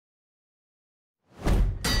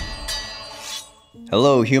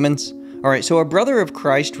Hello, humans. Alright, so a brother of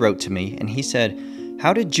Christ wrote to me, and he said,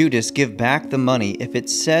 how did Judas give back the money if it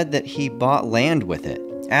said that he bought land with it?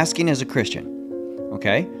 Asking as a Christian.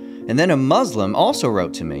 Okay? And then a Muslim also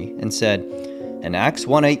wrote to me and said, in Acts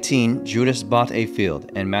 1:18, Judas bought a field,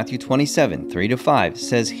 and Matthew 27, 3-5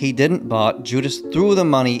 says he didn't bought, Judas threw the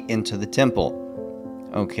money into the temple.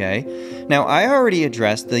 Okay, now I already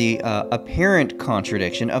addressed the apparent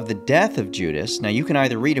contradiction of the death of Judas. Now you can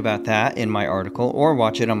either read about that in my article or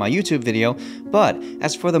watch it on my YouTube video, but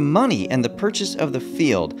as for the money and the purchase of the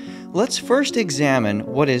field, let's first examine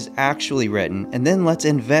what is actually written and then let's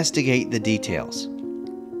investigate the details.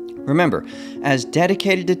 Remember, as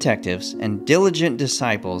dedicated detectives and diligent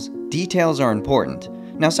disciples, details are important.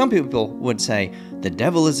 Now, some people would say, the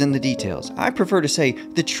devil is in the details. I prefer to say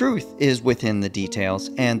the truth is within the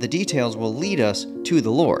details, and the details will lead us to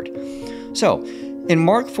the Lord. So, in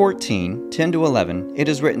Mark 14, 10-11, it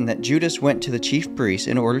is written that Judas went to the chief priests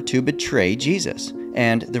in order to betray Jesus,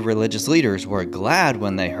 and the religious leaders were glad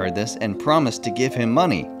when they heard this and promised to give him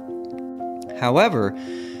money. However,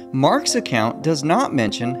 Mark's account does not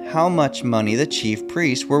mention how much money the chief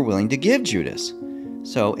priests were willing to give Judas.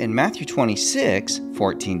 So in Matthew 26,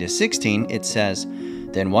 14-16, it says,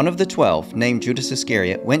 then one of the 12, named Judas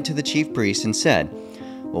Iscariot, went to the chief priests and said,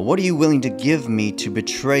 well, what are you willing to give me to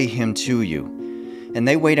betray him to you? And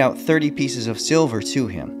they weighed out 30 pieces of silver to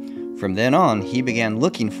him. From then on, he began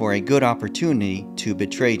looking for a good opportunity to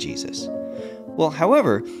betray Jesus. Well,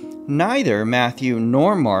 however, neither Matthew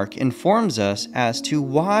nor Mark informs us as to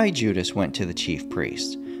why Judas went to the chief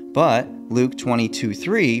priests. But Luke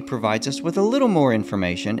 22:3 provides us with a little more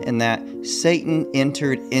information in that Satan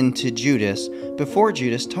entered into Judas before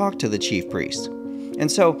Judas talked to the chief priest.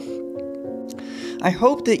 And so, I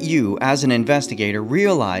hope that you, as an investigator,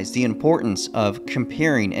 realize the importance of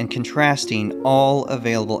comparing and contrasting all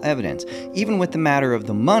available evidence. Even with the matter of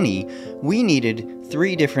the money, we needed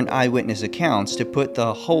 3 different eyewitness accounts to put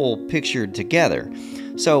the whole picture together.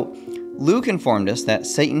 So, Luke informed us that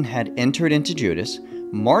Satan had entered into Judas.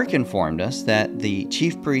 Mark informed us that the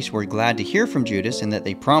chief priests were glad to hear from Judas and that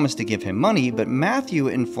they promised to give him money, but Matthew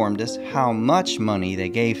informed us how much money they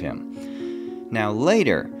gave him. Now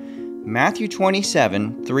later, Matthew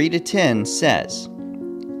 27, 3-10 says,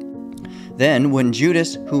 then when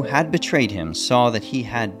Judas, who had betrayed him, saw that he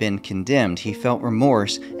had been condemned, he felt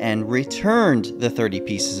remorse and returned the 30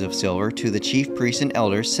 pieces of silver to the chief priests and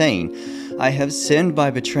elders, saying, I have sinned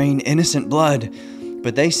by betraying innocent blood.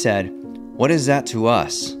 But they said, what is that to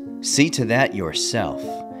us? See to that yourself.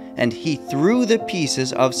 And he threw the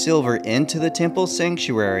pieces of silver into the temple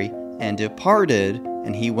sanctuary and departed,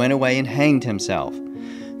 and he went away and hanged himself.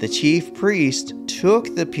 The chief priest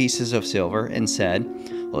took the pieces of silver and said,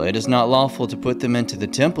 well, it is not lawful to put them into the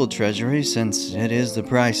temple treasury, since it is the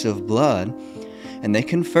price of blood. And they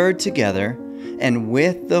conferred together, and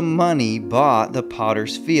with the money bought the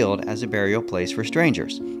potter's field as a burial place for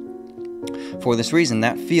strangers. For this reason,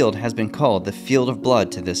 that field has been called the field of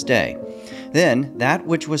blood to this day. Then that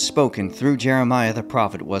which was spoken through Jeremiah the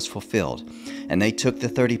prophet was fulfilled. And they took the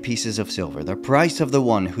 30 pieces of silver, the price of the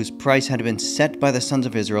one whose price had been set by the sons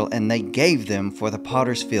of Israel, and they gave them for the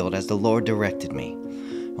potter's field as the Lord directed me.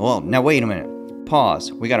 Well, now wait a minute.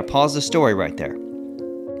 Pause. We got to pause the story right there.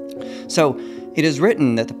 So, it is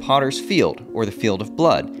written that the potter's field, or the field of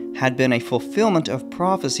blood, had been a fulfillment of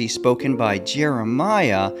prophecy spoken by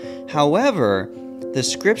Jeremiah. However, the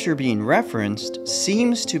scripture being referenced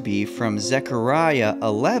seems to be from Zechariah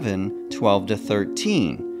 11,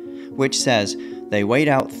 12-13, which says, they weighed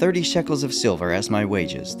out 30 shekels of silver as my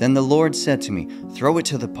wages. Then the Lord said to me, throw it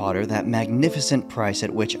to the potter, that magnificent price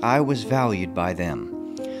at which I was valued by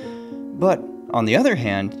them. But on the other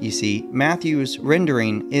hand, you see, Matthew's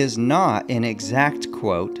rendering is not an exact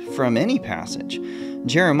quote from any passage.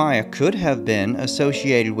 Jeremiah could have been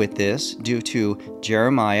associated with this due to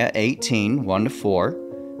Jeremiah 18,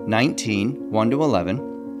 1-4, 19,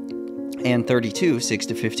 1-11, and 32,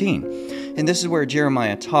 6-15. And this is where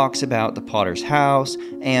Jeremiah talks about the potter's house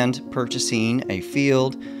and purchasing a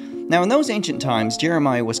field. Now, in those ancient times,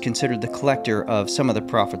 Jeremiah was considered the collector of some of the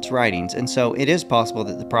prophet's writings, and so it is possible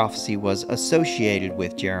that the prophecy was associated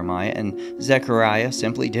with Jeremiah, and Zechariah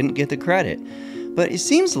simply didn't get the credit. But it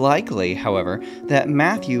seems likely, however, that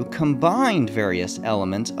Matthew combined various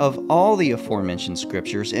elements of all the aforementioned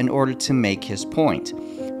scriptures in order to make his point.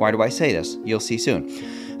 Why do I say this? You'll see soon.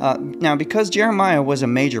 Now, because Jeremiah was a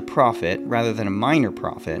major prophet rather than a minor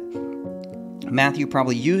prophet, Matthew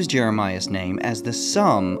probably used Jeremiah's name as the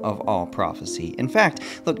sum of all prophecy. In fact,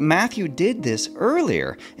 look, Matthew did this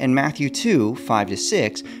earlier in Matthew 2,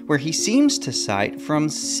 5-6, where he seems to cite from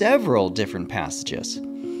several different passages.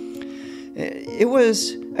 It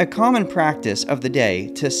was a common practice of the day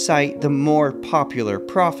to cite the more popular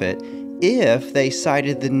prophet if they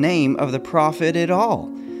cited the name of the prophet at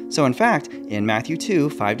all. So in fact, in Matthew 2,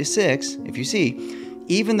 5-6, if you see,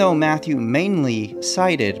 even though Matthew mainly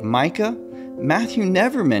cited Micah, Matthew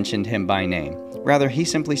never mentioned him by name. Rather, he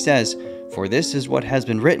simply says, "For this is what has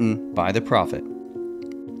been written by the prophet."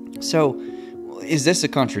 So, is this a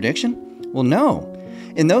contradiction? Well, no.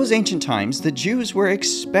 In those ancient times, the Jews were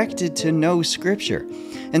expected to know Scripture.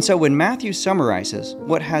 And so when Matthew summarizes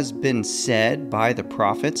what has been said by the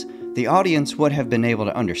prophets, the audience would have been able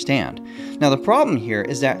to understand. Now, the problem here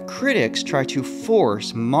is that critics try to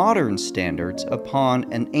force modern standards upon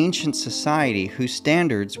an ancient society whose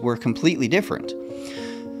standards were completely different.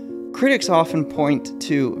 Critics often point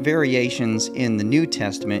to variations in the New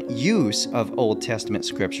Testament use of Old Testament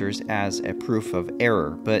scriptures as a proof of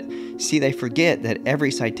error, but see, they forget that every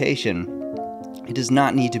citation, it does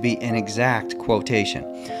not need to be an exact quotation.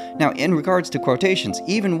 Now, in regards to quotations,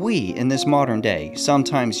 even we in this modern day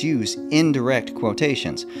sometimes use indirect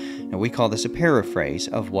quotations. Now, we call this a paraphrase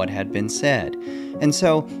of what had been said. And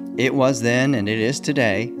so, it was then and it is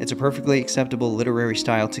today. It's a perfectly acceptable literary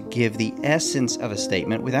style to give the essence of a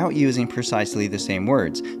statement without using precisely the same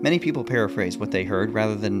words. Many people paraphrase what they heard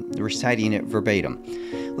rather than reciting it verbatim.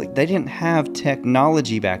 Like, they didn't have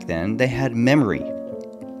technology back then, they had memory.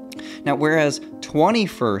 Now, whereas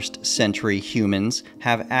 21st century humans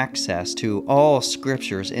have access to all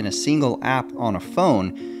scriptures in a single app on a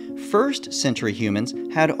phone, first century humans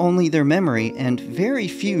had only their memory and very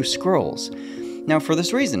few scrolls. Now, for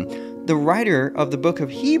this reason, the writer of the book of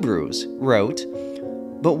Hebrews wrote,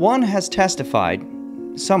 "But one has testified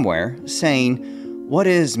somewhere, saying, 'What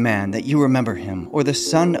is man that you remember him, or the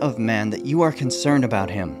son of man that you are concerned about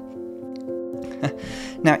him?'"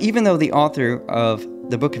 Now, even though the author of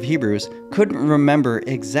the book of Hebrews couldn't remember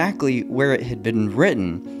exactly where it had been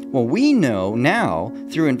written, well, we know now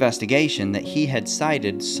through investigation that he had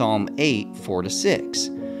cited Psalm 8, 4-6.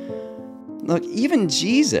 Look, even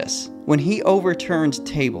Jesus, when he overturned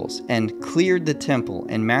tables and cleared the temple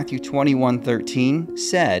in Matthew 21:13,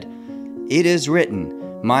 said, "It is written,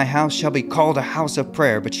 'My house shall be called a house of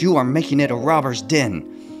prayer, but you are making it a robber's den.'"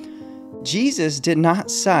 Jesus did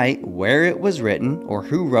not cite where it was written or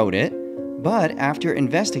who wrote it, but after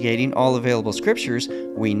investigating all available scriptures,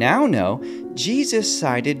 we now know Jesus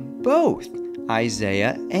cited both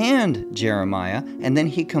Isaiah and Jeremiah, and then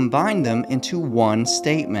he combined them into one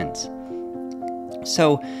statement.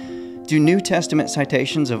 So, do New Testament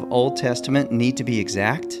citations of Old Testament need to be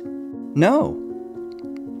exact? No.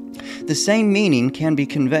 The same meaning can be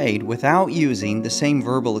conveyed without using the same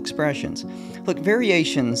verbal expressions. Look,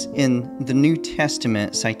 variations in the New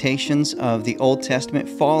Testament citations of the Old Testament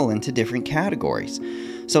fall into different categories.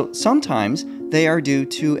 So sometimes they are due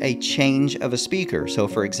to a change of a speaker. So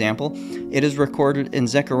for example, it is recorded in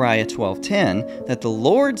Zechariah 12:10 that the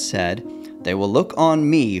Lord said, "They will look on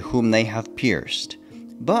me whom they have pierced."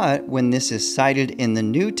 But when this is cited in the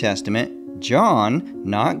New Testament, John,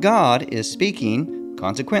 not God, is speaking.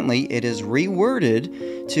 Consequently, it is reworded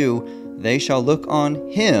to, "They shall look on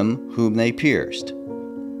him whom they pierced."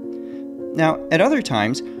 Now, at other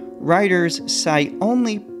times, writers cite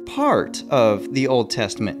only part of the Old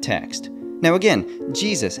Testament text. Now again,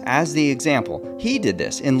 Jesus, as the example, he did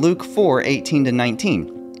this in Luke 4:18-19,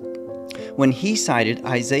 when he cited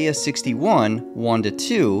Isaiah 61,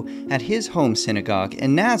 1-2 at his home synagogue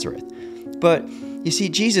in Nazareth. But you see,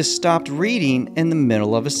 Jesus stopped reading in the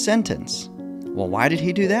middle of a sentence. Well, why did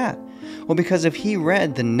he do that? Well, because if he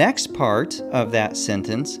read the next part of that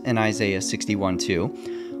sentence in Isaiah 61:2,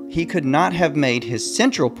 he could not have made his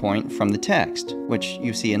central point from the text, which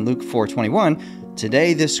you see in Luke 4:21,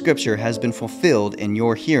 "Today this scripture has been fulfilled in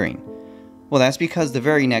your hearing." Well, that's because the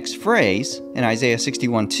very next phrase in Isaiah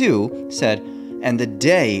 61:2 said, "And the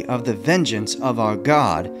day of the vengeance of our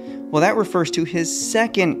God." Well, that refers to his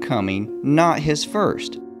second coming, not his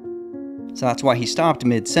first. So that's why he stopped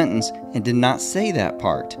mid-sentence and did not say that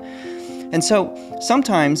part. And so,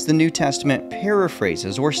 sometimes the New Testament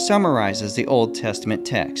paraphrases or summarizes the Old Testament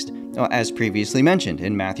text, as previously mentioned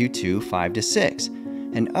in Matthew 2, 5-6.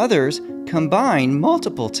 And others combine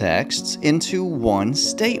multiple texts into one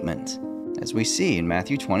statement, as we see in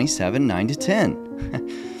Matthew 27, 9-10.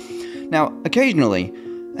 Now, occasionally,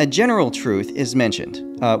 a general truth is mentioned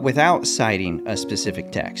without citing a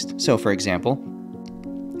specific text. So, for example,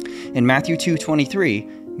 in Matthew 2:23,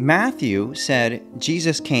 Matthew said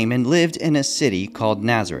Jesus came and lived in a city called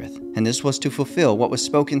Nazareth, and this was to fulfill what was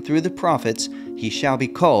spoken through the prophets, "He shall be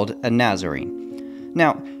called a Nazarene."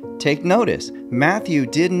 Now, take notice, Matthew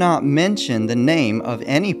did not mention the name of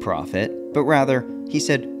any prophet, but rather he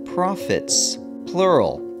said prophets,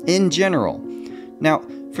 plural, in general. Now,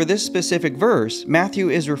 for this specific verse, Matthew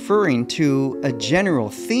is referring to a general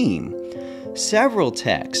theme. Several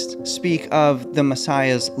texts speak of the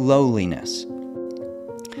Messiah's lowliness.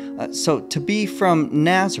 So to be from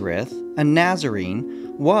Nazareth, a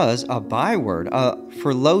Nazarene, was a byword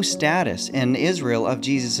for low status in Israel of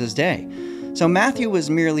Jesus' day. So Matthew was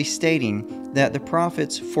merely stating that the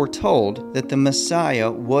prophets foretold that the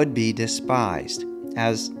Messiah would be despised,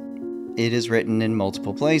 as it is written in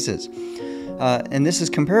multiple places. And this is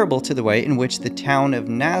comparable to the way in which the town of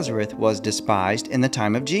Nazareth was despised in the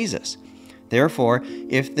time of Jesus. Therefore,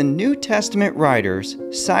 if the New Testament writers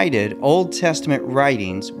cited Old Testament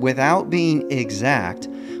writings without being exact,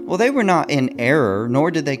 well, they were not in error,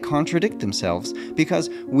 nor did they contradict themselves, because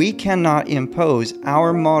we cannot impose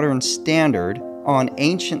our modern standard on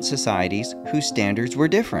ancient societies whose standards were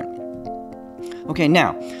different. Okay,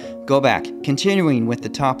 now, go back, continuing with the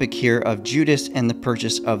topic here of Judas and the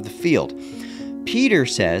purchase of the field. Peter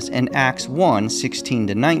says in Acts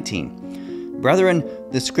 1:16-19, "Brethren,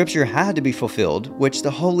 the scripture had to be fulfilled, which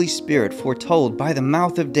the Holy Spirit foretold by the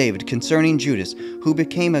mouth of David concerning Judas, who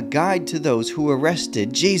became a guide to those who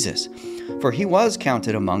arrested Jesus. For he was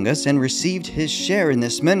counted among us and received his share in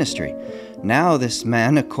this ministry. Now this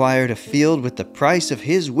man acquired a field with the price of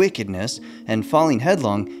his wickedness, and falling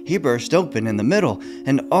headlong, he burst open in the middle,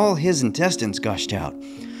 and all his intestines gushed out.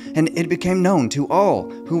 And it became known to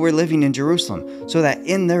all who were living in Jerusalem, so that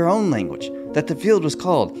in their own language, that the field was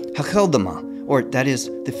called Hakeldama, or that is,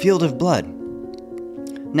 the field of blood."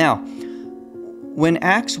 Now, when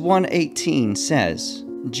Acts 1:18 says,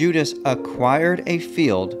 Judas acquired a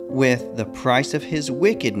field with the price of his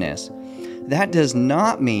wickedness, that does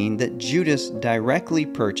not mean that Judas directly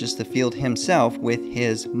purchased the field himself with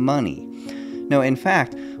his money. No, in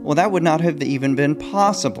fact, well, that would not have even been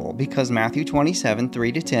possible, because Matthew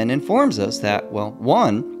 27:3-10 informs us that, well,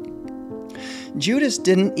 one, Judas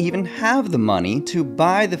didn't even have the money to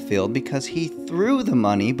buy the field because he threw the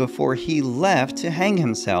money before he left to hang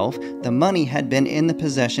himself. The money had been in the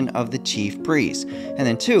possession of the chief priests. And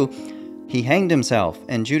then two, he hanged himself,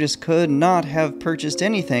 and Judas could not have purchased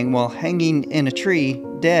anything while hanging in a tree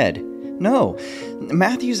dead. No,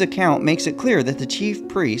 Matthew's account makes it clear that the chief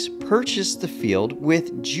priests purchased the field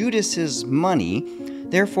with Judas's money.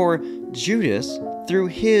 Therefore, Judas, through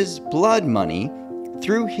his blood money,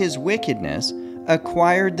 through his wickedness,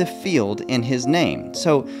 acquired the field in his name.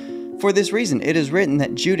 So, for this reason, it is written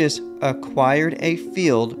that Judas acquired a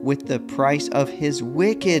field with the price of his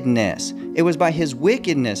wickedness. It was by his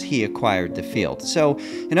wickedness he acquired the field. So,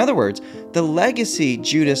 in other words, the legacy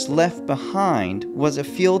Judas left behind was a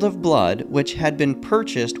field of blood which had been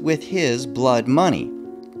purchased with his blood money.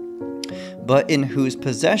 But in whose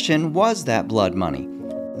possession was that blood money?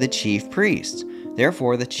 The chief priests.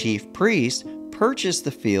 Therefore, the chief priests purchased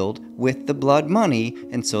the field with the blood money,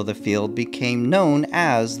 and so the field became known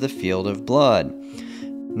as the field of blood.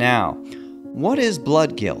 Now, what is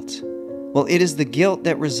blood guilt? Well, it is the guilt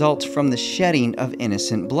that results from the shedding of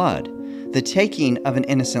innocent blood, the taking of an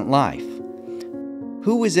innocent life.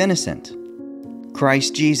 Who was innocent?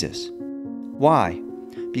 Christ Jesus. Why?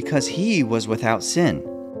 Because he was without sin.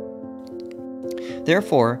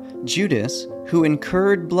 Therefore, Judas, who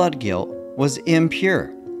incurred blood guilt, was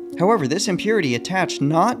impure. However, this impurity attached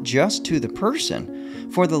not just to the person,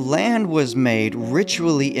 for the land was made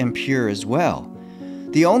ritually impure as well.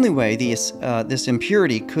 The only way this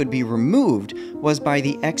impurity could be removed was by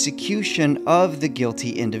the execution of the guilty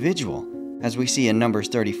individual, as we see in Numbers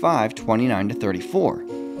 35:29-34.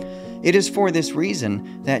 It is for this reason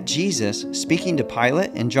that Jesus, speaking to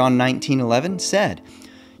Pilate in John 19:11, said,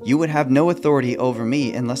 "You would have no authority over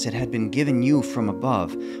me unless it had been given you from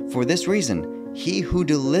above. For this reason, he who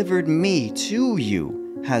delivered me to you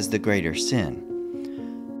has the greater sin."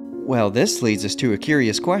 Well, this leads us to a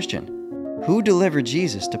curious question. Who delivered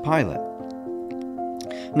Jesus to Pilate?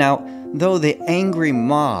 Now, though the angry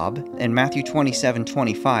mob in Matthew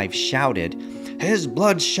 27:25 shouted, "His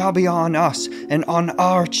blood shall be on us and on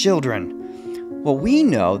our children," well, we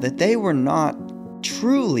know that they were not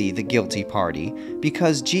truly the guilty party,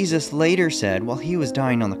 because Jesus later said while he was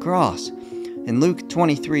dying on the cross in Luke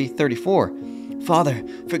 23:34, "Father,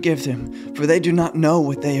 forgive them, for they do not know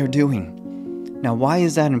what they are doing." Now, why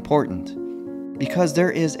is that important? Because there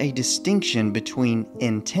is a distinction between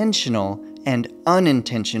intentional and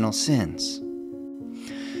unintentional sins.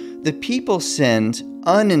 The people sinned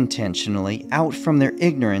unintentionally out from their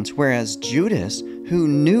ignorance, whereas Judas, who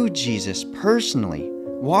knew Jesus personally,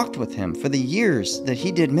 walked with him for the years that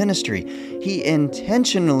he did ministry, he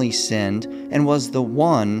intentionally sinned and was the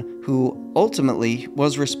one who ultimately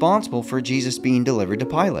was responsible for Jesus being delivered to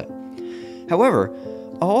Pilate. However,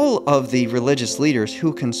 all of the religious leaders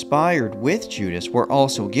who conspired with Judas were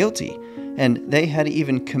also guilty, and they had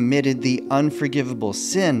even committed the unforgivable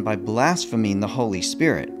sin by blaspheming the Holy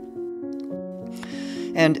Spirit.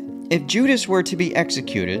 And if Judas were to be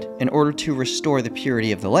executed in order to restore the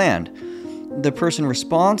purity of the land, the person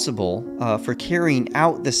responsible for carrying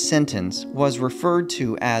out the sentence was referred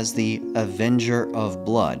to as the avenger of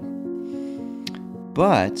blood.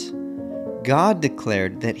 But God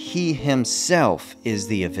declared that He Himself is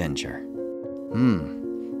the avenger.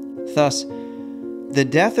 Thus, the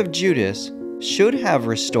death of Judas should have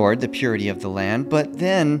restored the purity of the land, but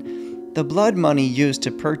then the blood money used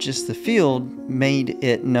to purchase the field made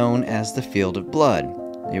it known as the field of blood.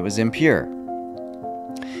 It was impure.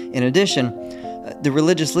 In addition, the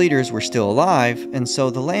religious leaders were still alive, and so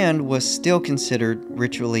the land was still considered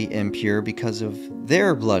ritually impure because of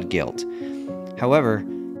their blood guilt. However,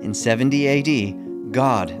 in 70 AD,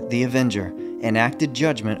 God, the Avenger, enacted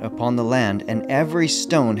judgment upon the land, and every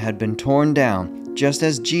stone had been torn down, just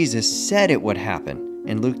as Jesus said it would happen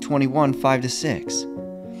in Luke 21, 5-6.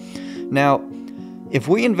 Now, if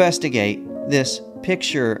we investigate this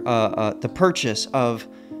picture, the purchase of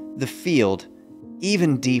the field,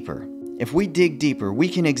 even deeper, if we dig deeper, we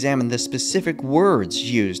can examine the specific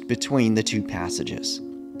words used between the two passages.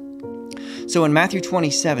 So in Matthew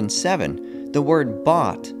 27:7, the word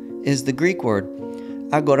bought is the Greek word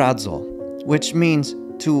agorazo, which means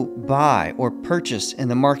to buy or purchase in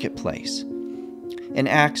the marketplace. In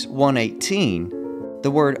Acts 1:18,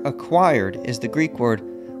 the word acquired is the Greek word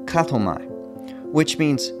katomai, which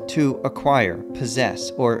means to acquire,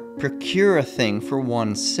 possess, or procure a thing for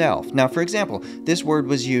oneself. Now, for example, this word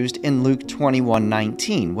was used in Luke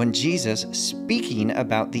 21:19 when Jesus, speaking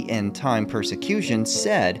about the end-time persecution,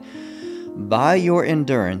 said, "By your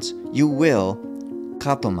endurance you will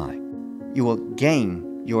katomai, you will gain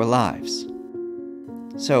your lives."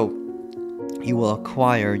 So, you will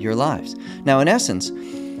acquire your lives. Now, in essence,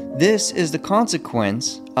 this is the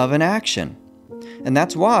consequence of an action. And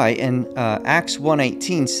that's why in Acts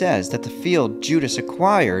 1:18 says that the field Judas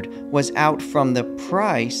acquired was out from the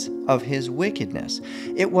price of his wickedness.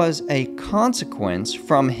 It was a consequence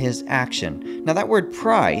from his action. Now that word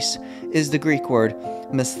price is the Greek word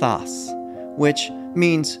misthas, which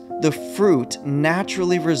means the fruit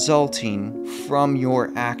naturally resulting from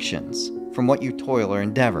your actions, from what you toil or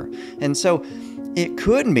endeavor. And so it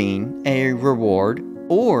could mean a reward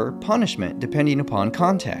or punishment depending upon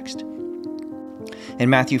context. In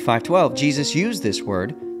Matthew 5:12, Jesus used this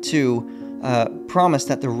word to promise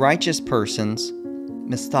that the righteous person's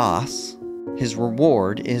misthas, his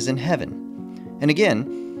reward, is in heaven. And again,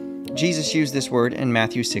 Jesus used this word in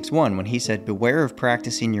Matthew 6:1 when he said, "Beware of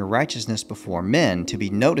practicing your righteousness before men to be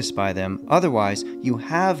noticed by them, otherwise you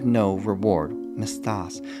have no reward,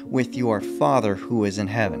 misthas, with your Father who is in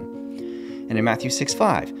heaven." And in Matthew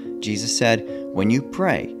 6:5, Jesus said, "When you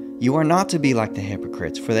pray, you are not to be like the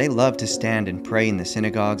hypocrites, for they love to stand and pray in the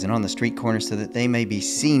synagogues and on the street corners so that they may be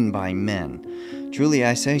seen by men. Truly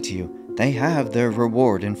I say to you, they have their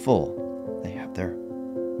reward in full." They have their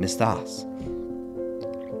misthas.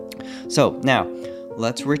 So now,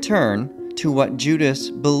 let's return to what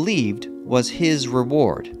Judas believed was his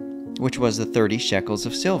reward, which was the 30 shekels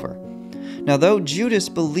of silver. Now, though Judas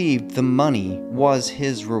believed the money was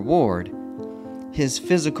his reward, his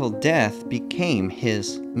physical death became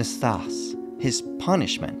his misthas, his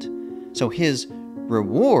punishment. So his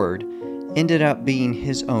reward ended up being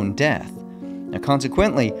his own death. Now,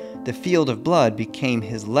 consequently, the field of blood became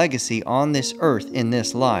his legacy on this earth in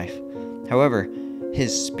this life. However,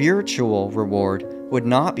 his spiritual reward would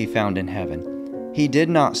not be found in heaven. He did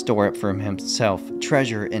not store up for himself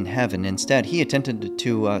treasure in heaven. Instead, he attempted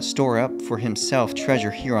to store up for himself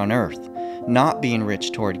treasure here on earth, not being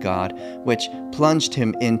rich toward God, which plunged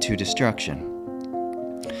him into destruction.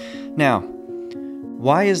 Now,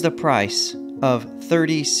 why is the price of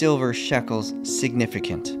 30 silver shekels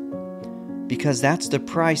significant? Because that's the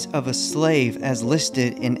price of a slave as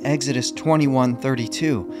listed in Exodus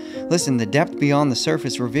 21:32. Listen, the depth beyond the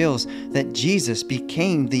surface reveals that Jesus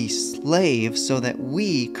became the slave so that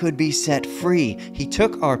we could be set free. He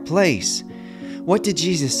took our place. What did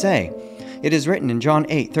Jesus say? It is written in John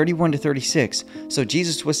 8:31-36. So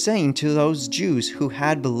Jesus was saying to those Jews who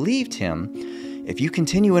had believed him, "If you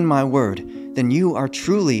continue in my word, then you are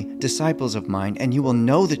truly disciples of mine, and you will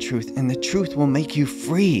know the truth, and the truth will make you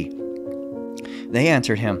free." They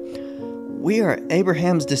answered him, "We are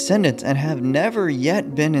Abraham's descendants and have never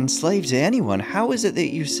yet been enslaved to anyone. How is it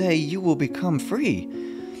that you say you will become free?"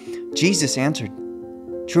 Jesus answered,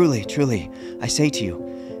 "Truly, truly, I say to you,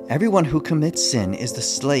 Everyone who commits sin is the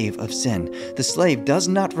slave of sin. The slave does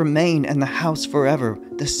not remain in the house forever.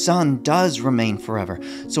 The Son does remain forever.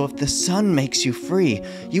 So if the Son makes you free,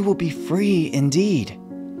 you will be free indeed.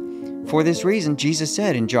 For this reason, Jesus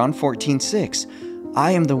said in John 14:6,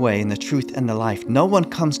 I am the way and the truth and the life. No one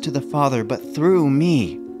comes to the Father but through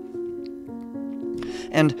me.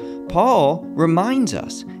 And Paul reminds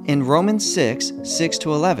us in Romans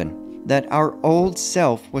 6:6-11, that our old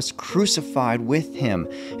self was crucified with him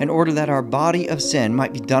in order that our body of sin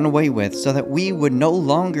might be done away with, so that we would no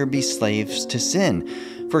longer be slaves to sin.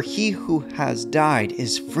 For he who has died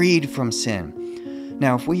is freed from sin.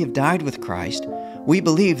 Now, if we have died with Christ, we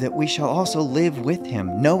believe that we shall also live with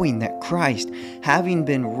him, knowing that Christ, having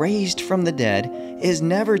been raised from the dead, is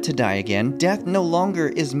never to die again. Death no longer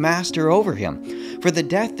is master over him. For the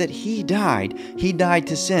death that he died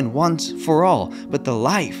to sin once for all. But the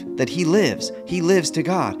life that he lives to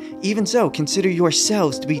God. Even so, consider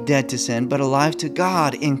yourselves to be dead to sin, but alive to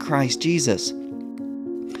God in Christ Jesus.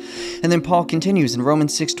 And then Paul continues in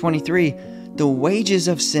Romans 6:23, the wages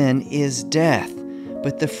of sin is death,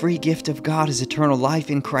 but the free gift of God is eternal life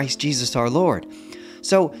in Christ Jesus our Lord.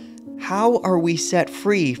 So, how are we set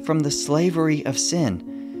free from the slavery of sin?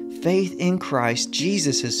 Faith in Christ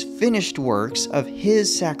Jesus' finished works of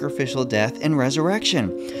his sacrificial death and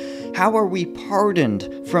resurrection. How are we pardoned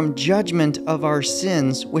from judgment of our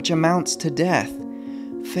sins, which amounts to death?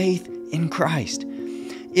 Faith in Christ.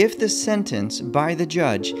 If the sentence by the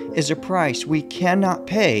judge is a price we cannot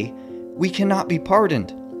pay, we cannot be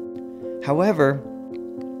pardoned. However,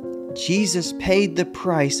 Jesus paid the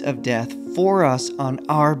price of death for us on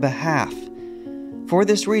our behalf. For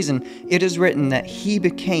this reason, it is written that he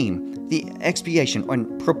became the expiation or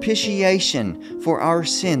propitiation for our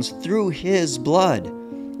sins through his blood.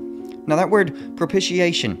 Now that word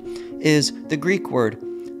propitiation is the Greek word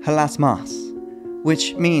hilasmos,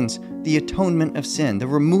 which means the atonement of sin, the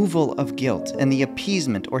removal of guilt, and the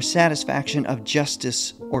appeasement or satisfaction of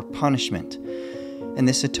justice or punishment. And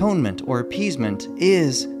this atonement or appeasement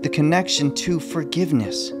is the connection to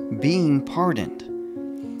forgiveness, being pardoned.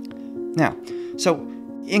 Now, so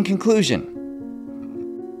in conclusion,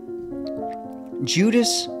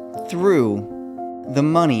 Judas threw the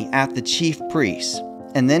money at the chief priests,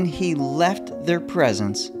 and then he left their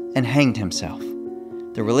presence and hanged himself.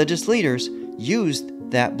 The religious leaders used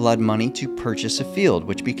that blood money to purchase a field,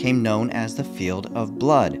 which became known as the Field of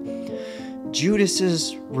Blood.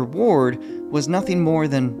 Judas's reward was nothing more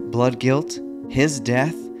than blood guilt, his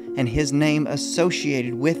death, and his name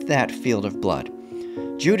associated with that field of blood.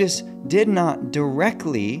 Judas did not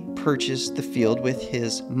directly purchase the field with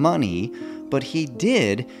his money, but he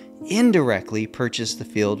did indirectly purchase the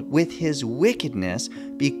field with his wickedness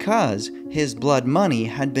because his blood money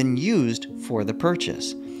had been used for the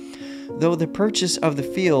purchase. Though the purchase of the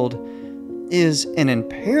field is an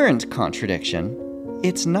apparent contradiction,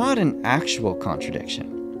 it's not an actual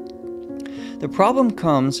contradiction. The problem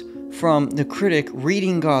comes from the critic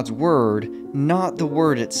reading God's word, not the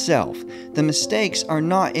word itself. The mistakes are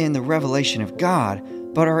not in the revelation of God,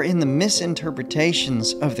 but are in the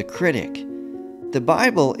misinterpretations of the critic. The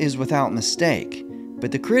Bible is without mistake,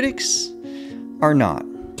 but the critics are not.